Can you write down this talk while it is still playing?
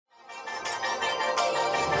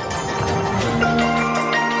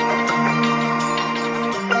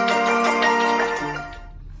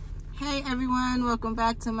welcome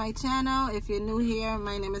back to my channel. If you're new here,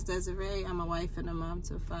 my name is Desiree. I'm a wife and a mom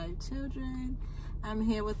to 5 children. I'm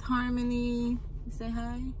here with Harmony. Say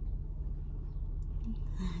hi.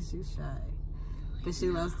 She's shy, but she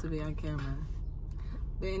loves to be on camera.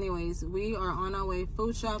 But anyways, we are on our way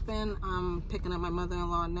food shopping. I'm picking up my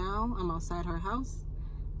mother-in-law now. I'm outside her house.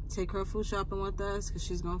 Take her food shopping with us because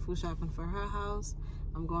she's going food shopping for her house.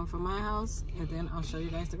 I'm going for my house, and then I'll show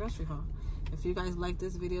you guys the grocery haul. If you guys like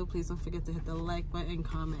this video, please don't forget to hit the like button,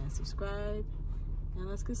 comment, and subscribe. And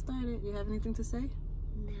let's get started. You have anything to say?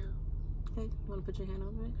 No. Okay, you want to put your hand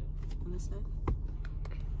over it on this side?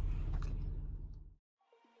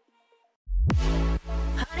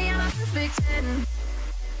 Honey, I'm a perfect 10.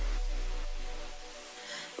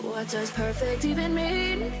 What does perfect even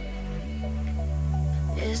mean?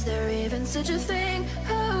 Is there even such a thing?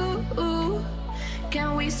 Ooh.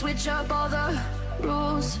 Can we switch up all the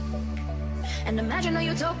rules and imagine a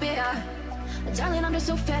utopia? Darling, I'm just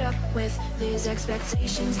so fed up with these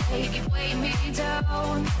expectations. They weigh me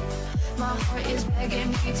down. My heart is begging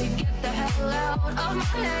me to get the hell out of my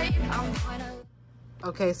head. I'm gonna...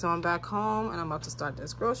 Okay, so I'm back home and I'm about to start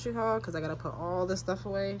this grocery haul because I gotta put all this stuff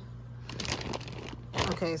away.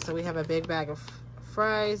 Okay, so we have a big bag of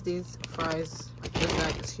fries. These fries, this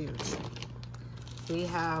bag is huge. We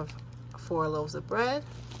have 4 loaves of bread.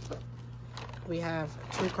 We have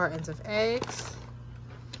 2 cartons of eggs.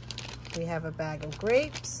 We have a bag of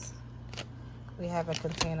grapes. We have a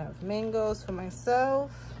container of mangoes for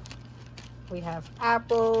myself. We have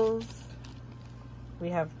apples. We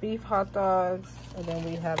have beef hot dogs. And then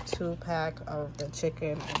we have 2-pack of the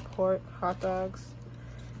chicken and pork hot dogs.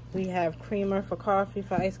 We have creamer for coffee,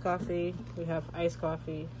 for iced coffee. We have iced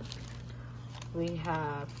coffee. We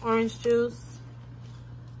have orange juice.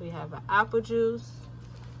 We have an apple juice.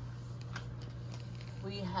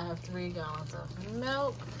 We have 3 gallons of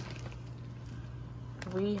milk.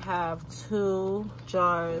 We have 2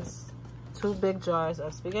 big jars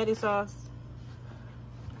of spaghetti sauce.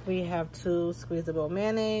 We have 2 squeezable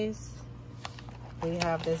mayonnaise. We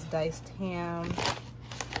have this diced ham.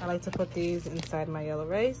 I like to put these inside my yellow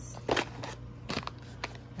rice.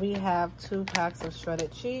 We have 2 packs of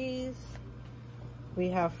shredded cheese. We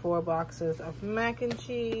have 4 boxes of mac and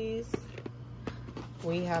cheese.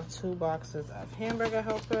 We have 2 boxes of hamburger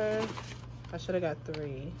helper. I should have got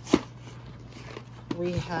 3.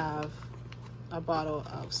 We have a bottle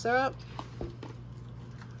of syrup.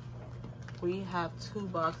 We have 2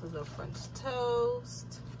 boxes of French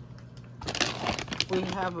toast. We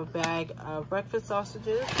have a bag of breakfast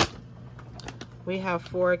sausages. We have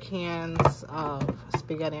 4 cans of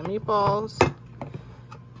spaghetti and meatballs.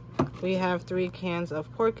 We have 3 cans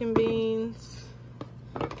of pork and beans.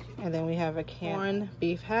 And then we have a can of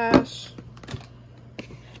beef hash.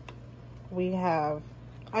 We have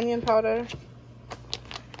onion powder.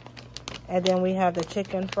 And then we have the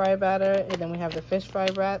chicken fry batter. And then we have the fish fry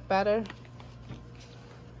batter.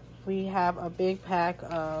 We have a big pack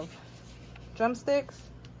of drumsticks.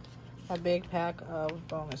 A big pack of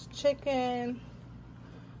boneless chicken.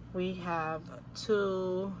 We have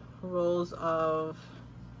 2 rolls of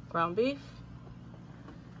ground beef.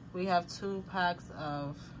 We have 2 packs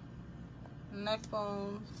of neck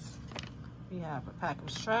bones. We have a pack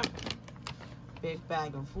of shrimp. Big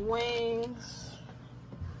bag of wings.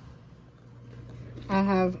 I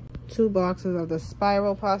have 2 boxes of the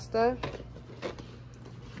spiral pasta.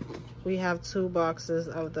 We have 2 boxes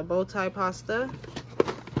of the bow tie pasta.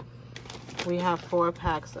 We have 4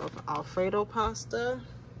 packs of Alfredo pasta.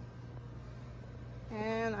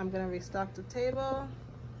 And I'm gonna restock the table.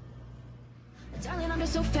 Darling, I'm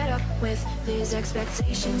just so fed up with these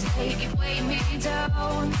expectations. They weigh me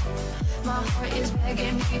down. My heart is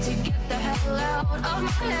begging me to get the hell out of my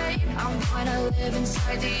head. I'm gonna live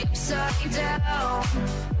inside the upside down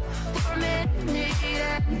for a minute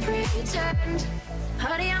and pretend.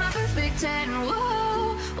 Honey, I'm a perfect 10.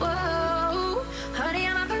 Whoa, whoa. Honey,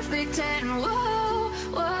 I'm a perfect 10. Whoa,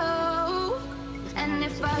 whoa. And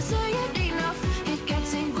if I say it enough, it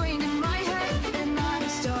gets ingrained in my head, and I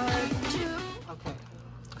start to... Okay,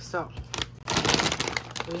 so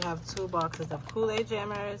we have 2 boxes of Kool-Aid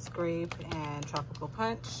Jammers, grape, and tropical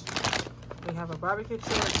punch. We have a barbecue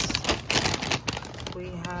chips. We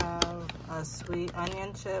have a sweet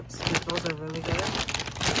onion chips. Those are really good.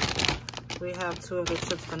 We have 2 of the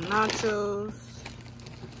chips for nachos.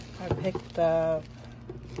 I picked up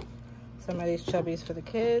some of these chubbies for the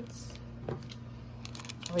kids.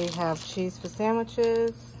 We have cheese for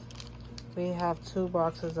sandwiches. We have 2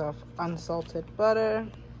 boxes of unsalted butter.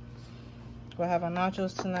 We're having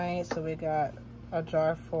nachos tonight, so we got a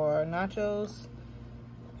jar for nachos.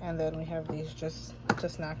 And then we have these just to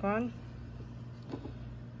snack on.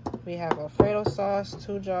 We have Alfredo sauce,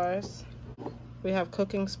 2 jars. We have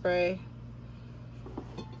cooking spray.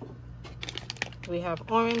 We have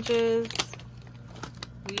oranges.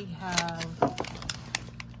 We have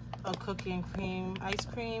a cookie and cream ice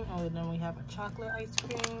cream. And then we have a chocolate ice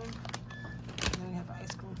cream. And then we have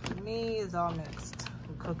ice cream for me. It's all mixed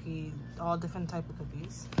with cookies, all different type of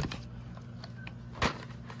cookies.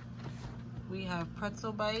 We have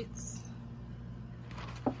pretzel bites.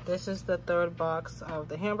 This is the 3rd box of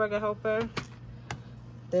the hamburger helper.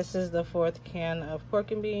 This is the 4th can of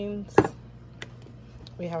pork and beans.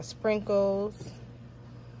 We have sprinkles.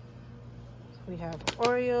 We have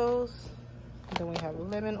Oreos. Then we have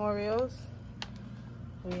lemon Oreos.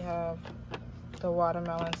 We have the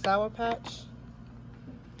watermelon Sour Patch.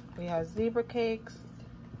 We have zebra cakes.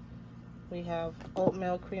 We have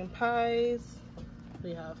oatmeal cream pies.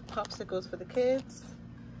 We have popsicles for the kids.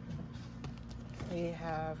 We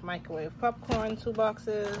have microwave popcorn, 2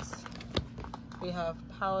 boxes. We have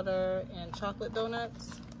powder and chocolate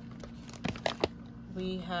donuts.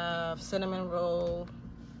 We have cinnamon roll,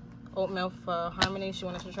 oatmeal for Harmony. She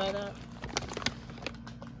wanted to try that.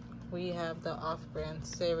 We have the off-brand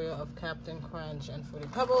cereal of Captain Crunch and Fruity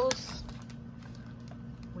Pebbles.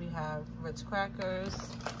 We have Ritz crackers.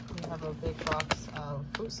 We have a big box of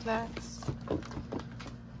fruit snacks.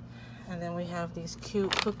 And then we have these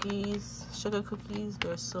cute cookies, sugar cookies.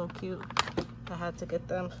 They're so cute. I had to get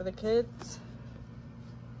them for the kids.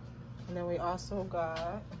 And then we also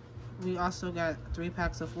got 3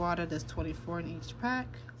 packs of water. There's 24 in each pack.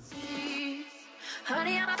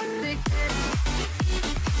 Honey, I'm addicted.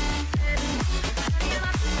 Honey,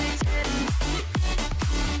 I'm addicted.